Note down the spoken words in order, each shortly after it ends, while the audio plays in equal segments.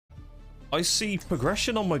I see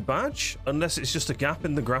progression on my badge, unless it's just a gap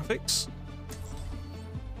in the graphics.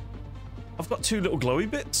 I've got 2 little glowy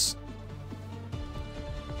bits.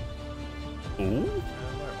 Ooh.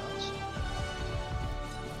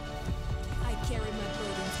 I carry my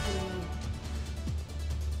burdens for you.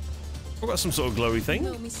 I've got some sort of glowy thing.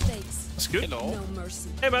 No mistakes. That's good. Hello. No mercy.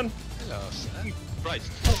 Hey, man. Hello. Right.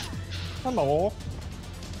 Hello.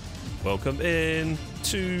 Welcome in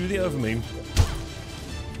to the Overmeme.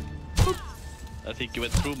 I think you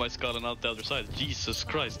went through my skull and out the other side. Jesus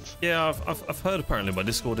Christ. Yeah, I've heard apparently my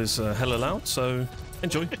Discord is hella loud, so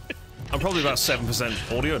enjoy. I'm probably about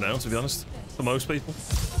 7% audio now, to be honest, for most people.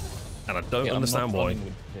 And I don't understand why.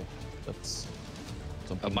 That's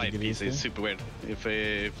My PC is super weird. If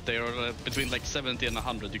they are between like 70 and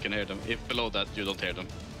 100, you can hear them. If below that, you don't hear them.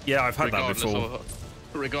 Yeah, I've had that before.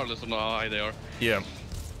 Regardless of how high they are. Yeah.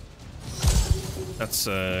 That's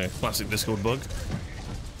a classic Discord bug.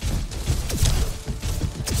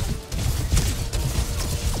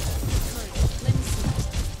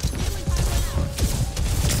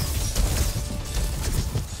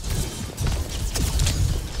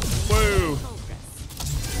 Whoa!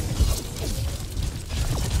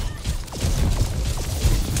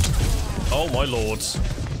 Oh my lords.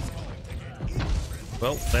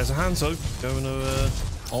 Well, there's a Hanzo. Going to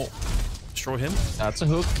destroy him. That's a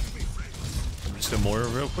hook. Just a Moira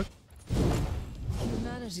real quick.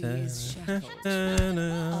 Humanity is shackled.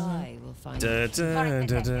 I will find Da, da,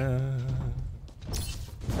 da, da.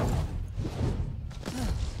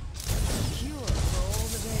 cure for all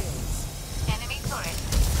the veils. Enemy turret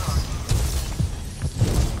destroyed.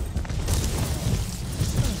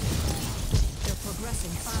 They're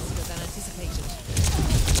progressing faster than anticipated.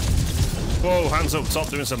 Whoa, hands up top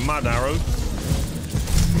doing some mad arrow.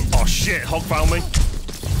 Oh shit, Hog found me.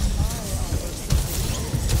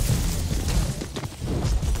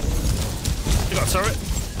 You got a turret.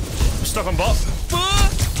 I'm stuck on bot.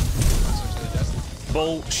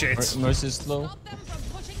 Bullshit. Mercy's low.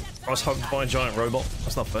 I was hugged by a giant robot.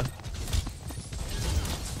 That's not fair.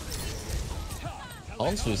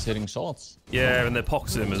 Also is hitting shots. Yeah, and they're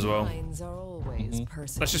pocketing him as well. Lines are always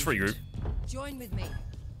Let's just regroup. Join with me.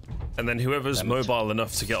 And then whoever's mobile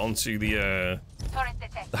enough to get onto the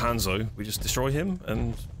Hanzo, we just destroy him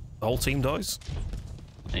and the whole team dies.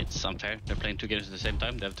 It's unfair. They're playing 2 games at the same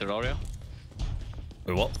time. They have Terraria.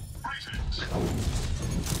 Wait, what?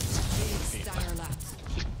 Big dire lap.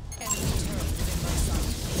 Enemy turret within my sight.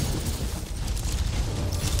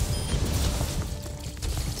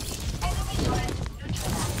 Enemy turret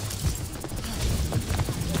neutralized.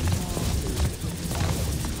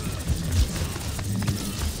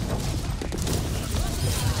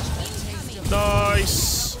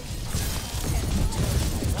 Nice!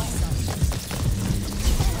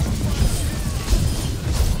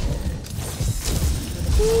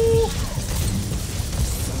 Woo.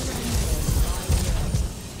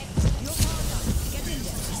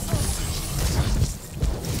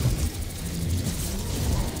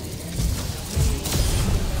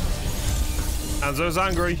 Hanzo's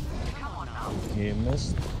angry. He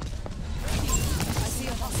missed. I see a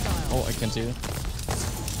hostile. Oh, I can see it.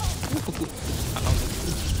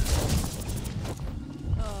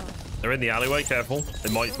 They're in the alleyway, careful. They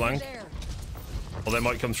might Over flank. there. Or they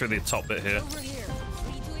might come through the top bit here. Over here.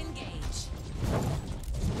 Free to engage.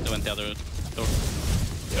 They went the other door.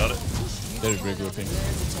 Got it. They're regrouping. There's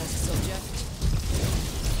a test subject.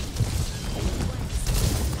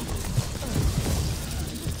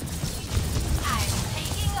 I'm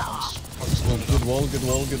taking off. Good wall, good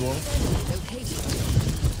wall, good wall. Located.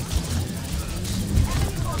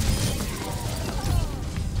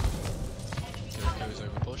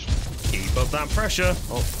 Keep up that pressure.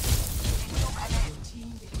 Oh,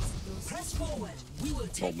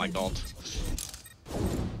 Oh my god.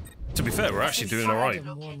 to be fair, we're actually doing alright.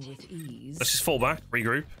 One with ease. Let's just fall back,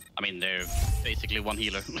 regroup. I mean, they're basically one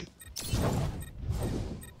healer.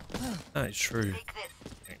 That is true,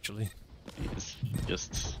 actually. It's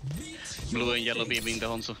just blue and yellow beaming the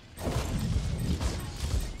Hanzo.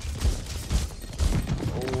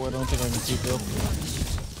 Oh, I don't think I can keep up.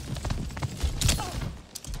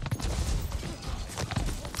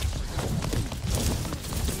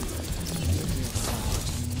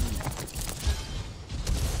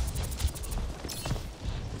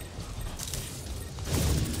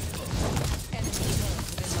 Enemy turret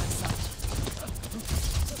within my sight.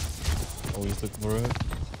 Oh, he's looking for it.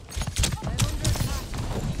 I'm under attack.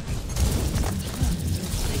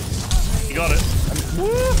 You got it.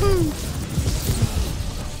 Woohoo!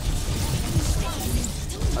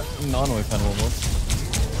 Nano I found almost.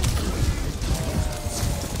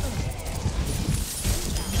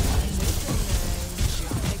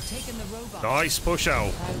 Nice push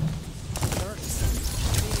out.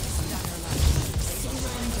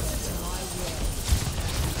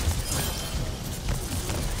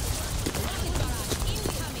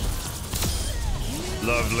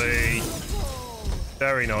 Lovely.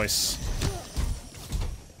 Very nice.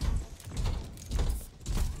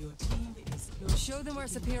 Show them our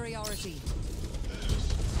superiority.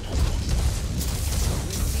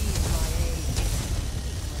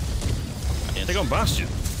 They got Bastion.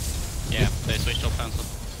 Yeah, they switched off Hanson.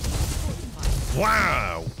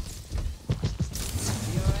 Wow.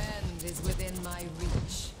 Your end is within my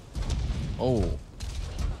reach. Oh,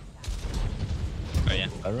 Oh yeah.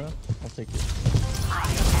 Ira? I'll take it.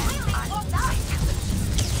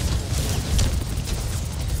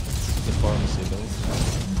 The pharmacy though.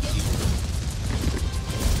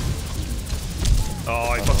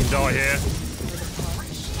 Oh, I fucking die here.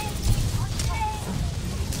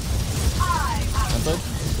 Anti?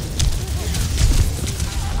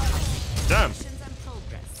 Damn.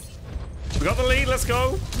 We got the lead. Let's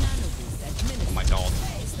go. Oh my god.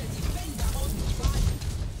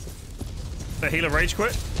 The healer rage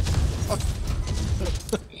quit.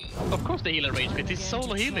 Of course the healer rage quit. He's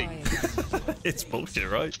solo healing. It's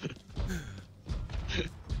bullshit, right?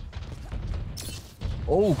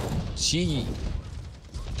 Oh, gee.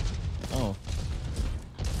 Oh.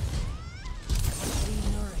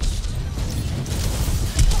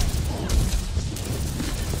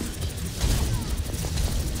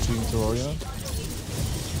 Shooting to Orion.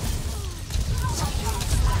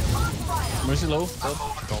 Mercy low. Dead.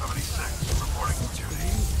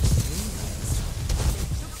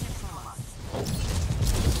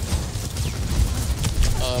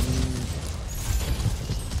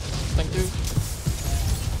 Thank you.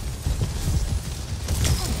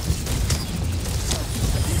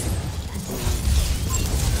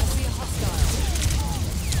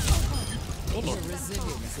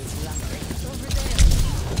 Resilience is lacking. Over there.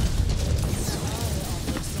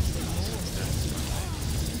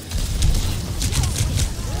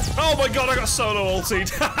 Oh my god, I got solo ulted.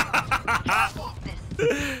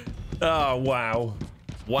 Oh, wow.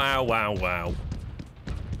 Wow, wow, wow.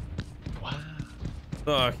 Wow.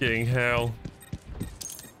 Fucking hell.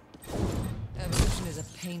 Evolution is a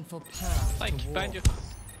painful path. Thank you, behind you.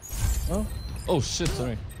 Oh. Oh shit,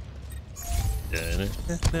 sorry. Oh,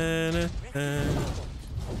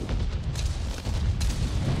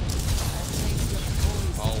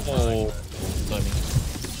 timing.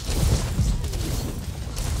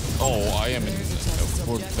 Oh, I am in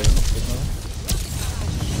fourth place right now.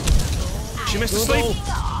 She missed the sleep.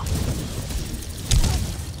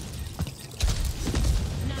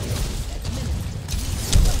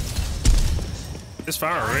 This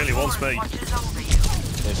Farah really wants me. Yeah,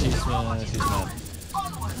 she's mad.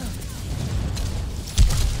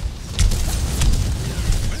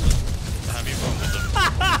 Have you gone with them?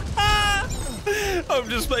 I'm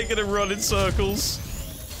just making him run in circles.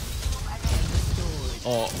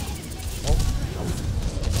 Oh.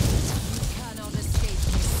 Cannot escape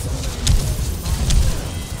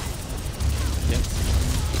Yep.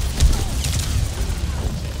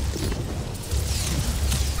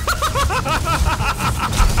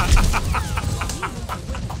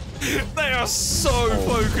 They are so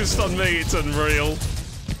focused on me, it's unreal.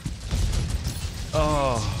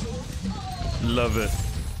 Oh, love it.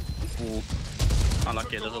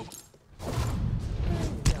 Unlucky, that's all.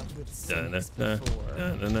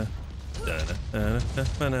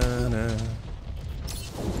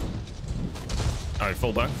 Alright,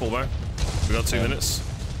 fall back. We got 2 minutes.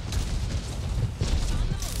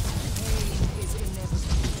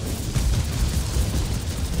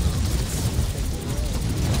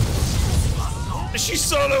 She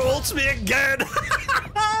solo ults me again!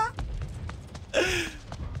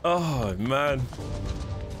 Oh, man.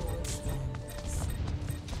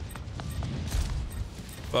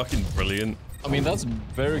 Fucking brilliant. I mean, that's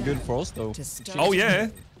very good for us, though. Oh, yeah.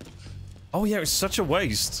 Oh, yeah, it's such a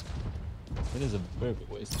waste. It is a very big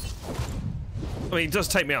waste. I mean, it does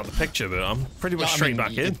take me out of the picture, but I'm pretty much straight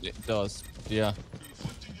back in. It does, yeah.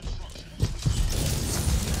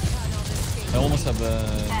 I almost have a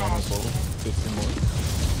normal solo. 15 more.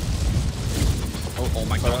 Oh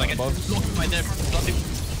my god, I get above. blocked by the bloody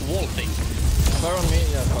wall thing. Fire on me,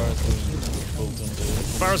 yeah, Fire is both on the...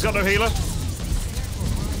 Farah's got no healer.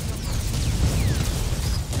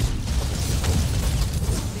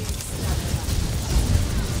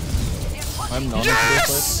 I'm not.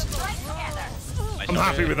 Yes! Nice I'm job.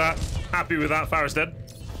 happy with that. Happy with that. Farah's dead.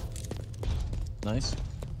 Nice.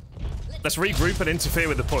 Let's regroup and interfere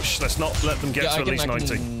with the push. Let's not let them get to at least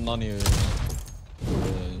 90. None you.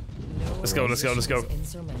 Let's go. Insurmountable.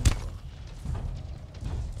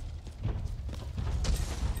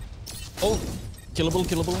 Oh, killable.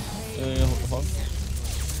 Hog.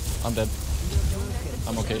 I'm dead.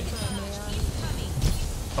 I'm okay.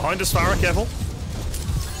 Behind us, Farah, careful.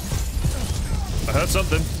 I heard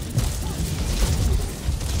something.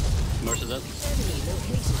 Mercy dead.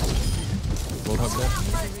 Road hog dead.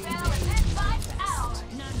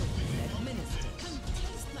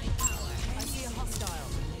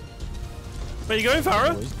 Where you going,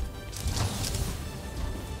 Farah?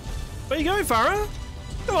 Where you going, Farah?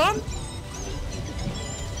 Come on.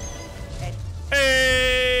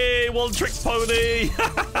 Hey, one trick pony.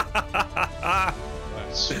 That's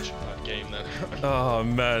such a bad game then. Oh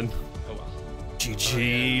man. Oh well.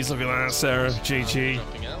 GG's, look at that, Sarah. GG.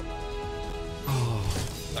 Jumping out.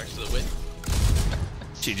 Thanks for the win.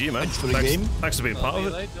 GG, man. Thanks for the game. Thanks for being part of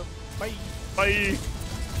it. Later. Bye. Bye.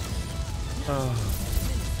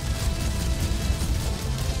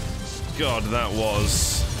 God, that was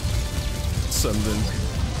something.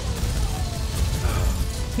 I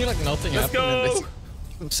feel like nothing Let's happened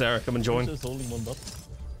go. Sarah, come and join. Just holding one button.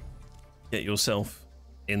 Get yourself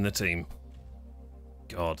in the team.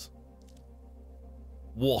 God.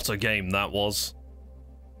 What a game that was.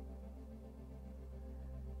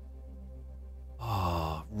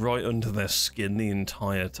 Ah, right under their skin the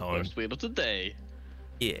entire time. First win of the day.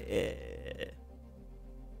 Yeah.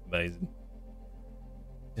 Amazing.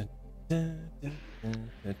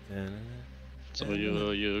 So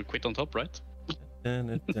you quit on top, right?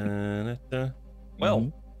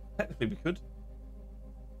 Well, technically we could.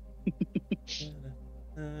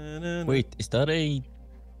 Wait, is that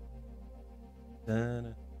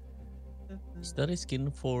a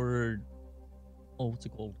skin for what's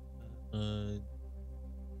it called? The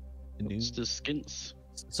new It's the skins.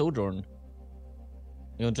 Sojourn.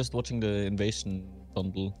 You know, just watching the invasion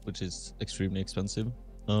bundle, which is extremely expensive.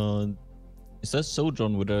 It says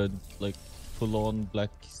Sojourn with a like full-on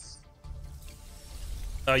black.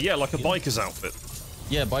 Yeah, like a biker's outfit.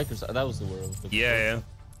 Yeah, bikers. That was the word I was looking for. Yeah.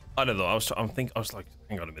 I don't know. I was like,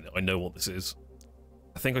 hang on a minute. I know what this is.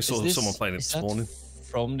 I think I saw someone playing it Is this that morning.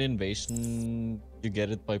 from the invasion? You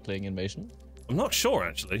get it by playing invasion. I'm not sure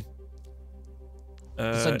actually.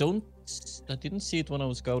 'Cause I didn't see it when I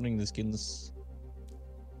was scouting the skins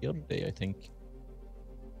the other day, I think.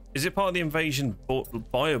 Is it part of the invasion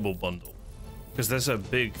buyable bundle? Because there's a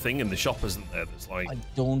big thing in the shop, isn't there? That's like. I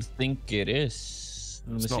don't think it is.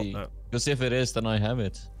 Let me It's not see. that. Because if it is, then I have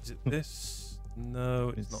it. Is it this? No,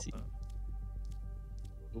 it's Let's not see. that.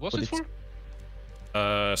 What's But it it's-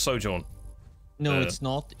 for? Sojourn. No, it's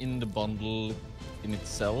not in the bundle in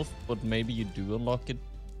itself, but maybe you do unlock it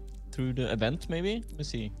through the event, maybe? Let me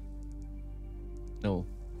see. No.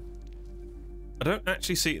 I don't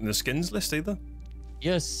actually see it in the skins list either.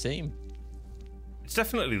 Yes, same. It's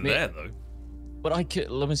definitely there though. But I can,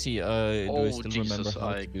 let me see. Do I Oh, still Jesus, remember how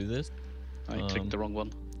I- to do this? I clicked the wrong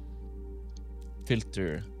one.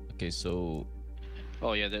 Filter. Okay, so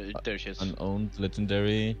Oh yeah, there she is. unowned,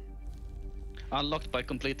 legendary. Unlocked by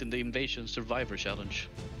completing the Invasion Survivor Challenge.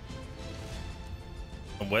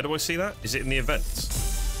 And where do I see that? Is it in the events?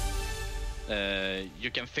 You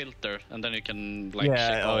can filter, and then you can like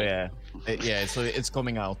check all. yeah. Yeah, so it's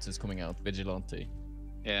coming out. It's coming out. Vigilante.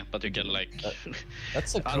 Yeah, but you can like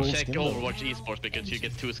That's a cool uncheck skin, though. Overwatch esports because you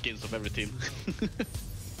get 2 skins of every team.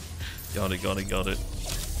 Got it.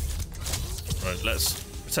 Right, let's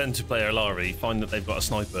pretend to play Illari, find that they've got a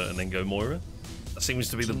sniper, and then go Moira. That seems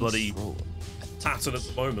to be the bloody pattern at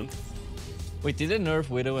the moment. Wait, did they nerf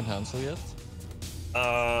Widow and Hansel yet?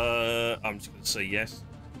 I'm just gonna say yes.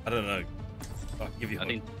 I don't know. I'll give you. I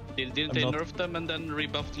think didn't I'm they not- nerf them and then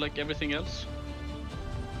rebuffed like everything else?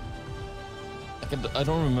 I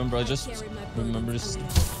don't remember. I just remember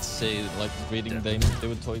say like reading them. They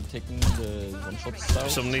were taking the one shots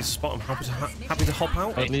out. Someone needs to spot. I'm happy to hop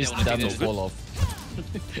out. At least they that wanna will do fall off.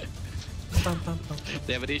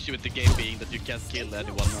 They have an issue with the game being that you can't kill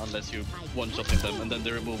anyone unless you one-shotting them, and then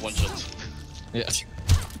they remove one-shot. Yeah.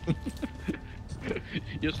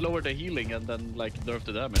 Just lower the healing and then like nerf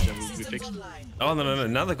the damage and we'll be fixed. Oh no!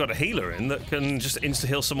 Now they've got a healer in that can just insta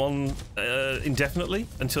heal someone indefinitely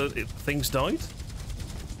until things died.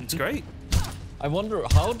 It's great. I wonder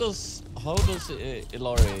how does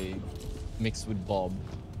Illari mix with Bob?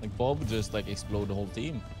 Like Bob would just like explode the whole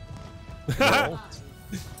team.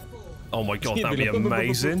 Oh my god, that'd be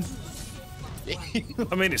amazing.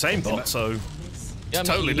 I mean, it's aimbot, so Yeah,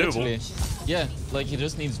 totally doable. literally. Yeah, like he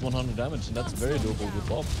just needs 100 damage, and that's very doable with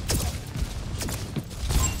Bob.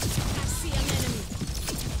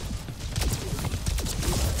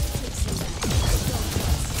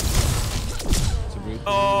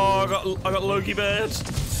 Oh, I got Loki bad.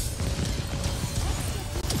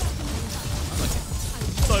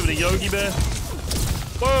 Over the Yogi Bear.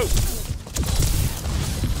 Whoa!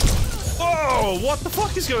 Whoa! What the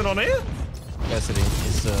fuck is going on here? Cassidy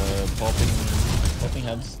is popping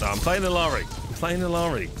heads. No, I'm playing Illari. I'm playing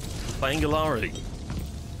Illari. Playing Illari.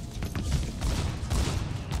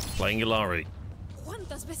 Playing Illari.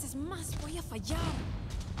 ¿Cuántas veces más voy a fallar?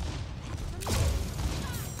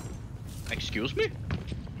 Excuse me?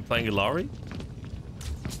 I'm playing Illari.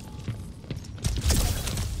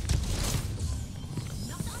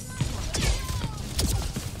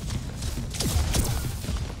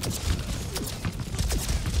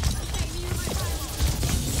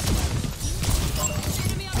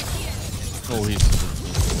 Oh, he's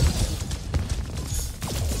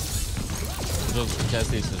just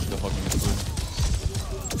Cassidy is just hogging it through.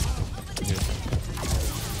 Okay.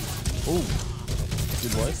 Oh,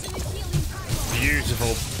 good wife.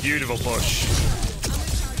 Beautiful, beautiful push.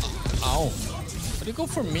 Ow! Did you go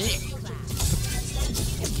for me?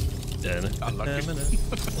 Unlucky.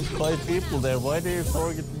 There's 5 people there. Why do you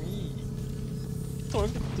target me?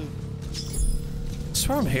 Target the. I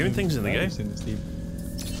swear I'm hearing things in the game.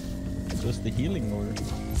 Just the healing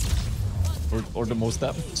or the most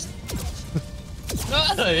damage.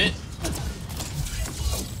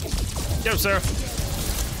 Go, sir.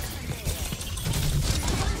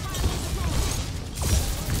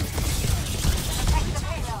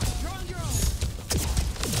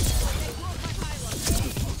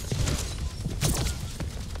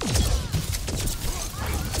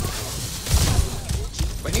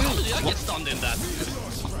 How did I get stunned in that?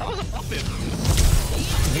 That was a puppet.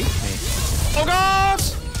 Hate me. Oh God!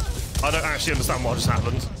 I don't actually understand what just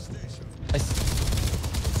happened.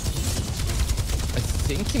 I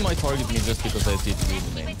think he might target me just because I did read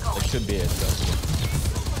the name. That should be it. Actually.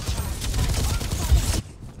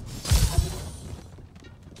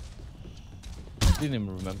 I didn't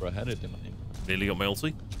even remember I had it in my name. Nearly got my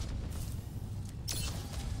ulti.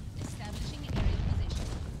 Establishing aerial position.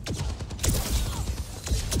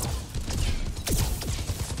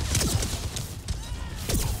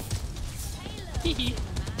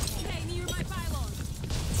 Stay near my pylon.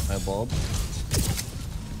 Hi, Bob.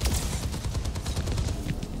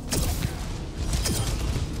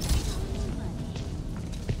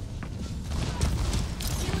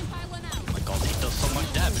 Healing pylon out. Oh my god, he does so much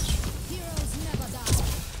damage. Heroes never die.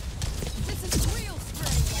 This is real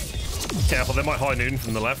strength. Careful, they might high noon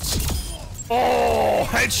from the left. Oh,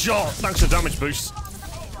 headshot! Thanks for damage boost.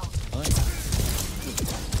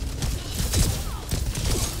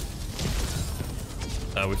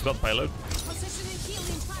 We've got payload. Positioning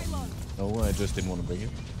healing pylon. No, I just didn't want to bring it.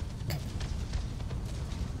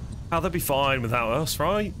 Oh, they'll be fine without us,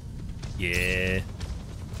 right? Yeah.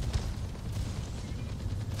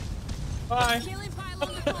 Healing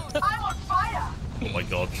pylon deployed. I'm on fire! Oh my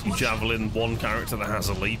god, you javelin one character that has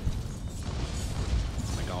a leap.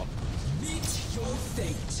 Oh my god.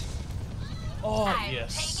 I'm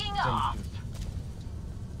yes. taking off.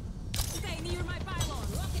 Stay near my pylon.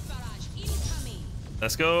 Rocket barrage incoming.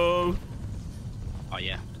 Let's go. Oh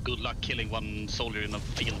yeah. Good luck killing one soldier in a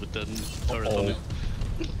field with the turret on it.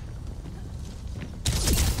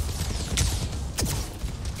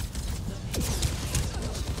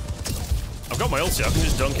 I've got my ulti, I can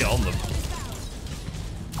just dunk it on them.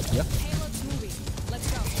 Yep. Payload's moving. Let's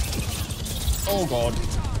go. Oh god.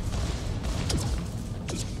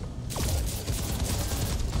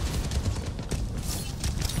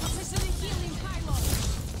 Positioning healing pylon.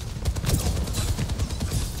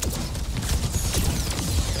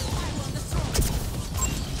 Pylon destroyed.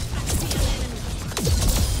 I see an enemy.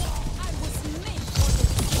 I was made for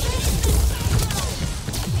this.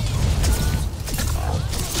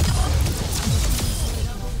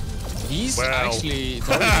 He's Wow. actually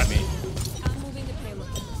targeting me. I'm moving the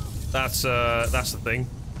payload. That's the thing.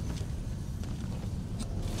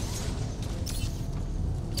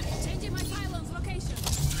 Changing my pylon's location.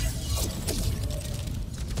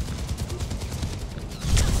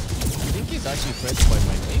 I think he's actually threatened by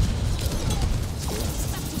my name.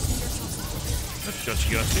 Gotcha,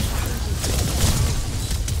 gotcha.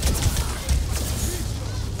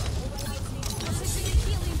 Positioning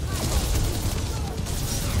healing pylon.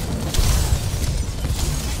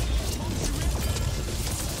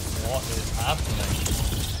 What is happening?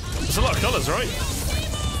 There's a lot of colours, right?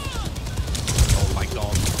 Oh my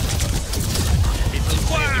god.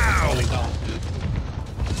 Wow! Falling down.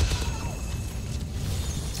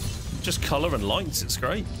 Just colour and lights, it's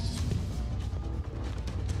great.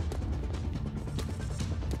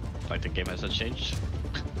 Like the game hasn't changed.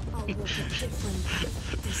 I'll work it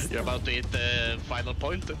different. You're about to hit the final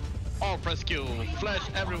point. Oh, press Q. Flash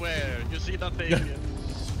everywhere. You see nothing.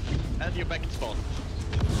 And you're back at spawn.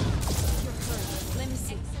 Let me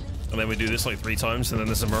see. And then we do this like 3 times, and then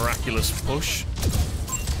there's a miraculous push.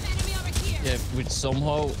 Enemy over here. Yeah, which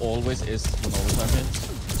somehow always is when overtime hits.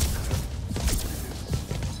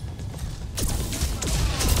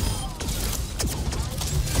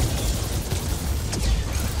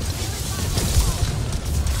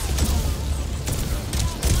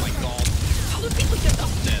 Oh my god. How do people get up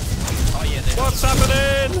there? Oh yeah, they What's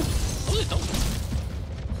happening? Oh, they don't.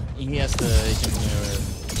 He has the...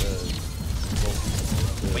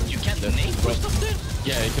 Wait, you can't nade boost up there?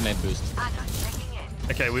 Yeah, you can nade boost.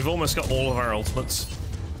 Okay, we've almost got all of our ultimates.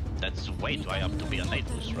 That's way too high up to be a nade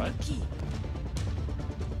boost, right?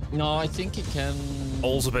 No, I think he can...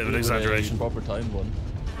 All's a bit of an do exaggeration. Proper timed one.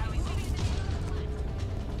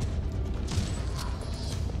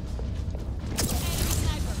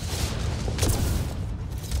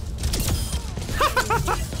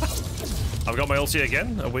 I've got my ulti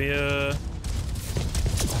again. Are we on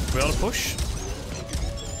a push?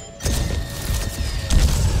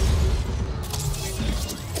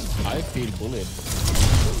 I feel bullied.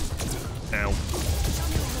 Ow.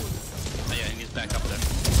 Oh, yeah, he's back up there.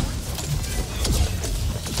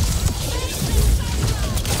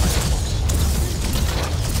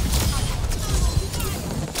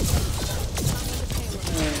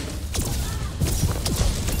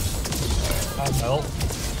 I'm help.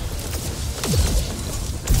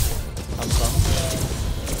 I'm stunned.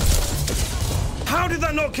 How did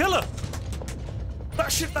that not kill her?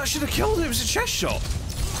 That should have killed her. It was a chest shot.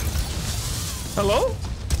 Hello?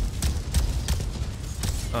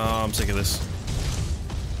 Oh, I'm sick of this.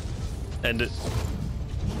 End it.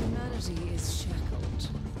 Humanity is shackled.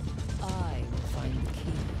 I will find the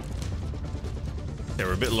key. Okay,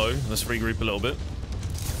 we're a bit low. Let's regroup a little bit.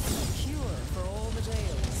 Cure for all the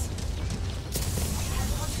jails.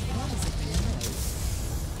 What is it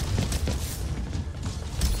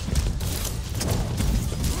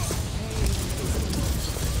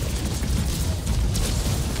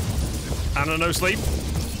And a no sleep.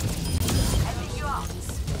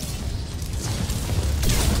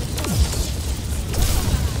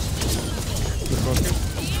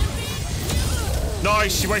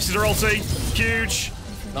 Nice, she wasted her ulti. Huge.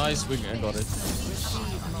 Nice, we got it.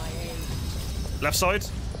 Left side.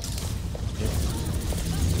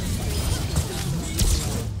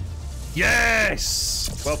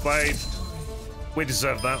 Yes! Well played. We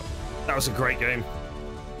deserved that. That was a great game.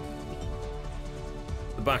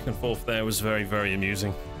 The back and forth there was very, very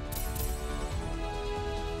amusing.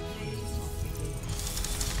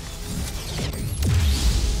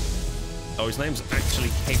 Oh, his name's actually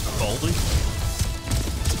Baldy.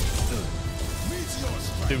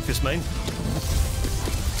 Doomfist main.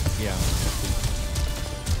 Yeah.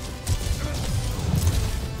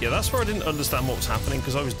 Yeah, that's where I didn't understand what was happening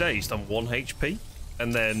because I was dazed on 1 HP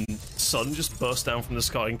and then sun just burst down from the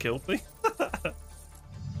sky and killed me.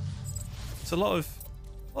 It's a lot of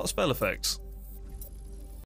spell effects.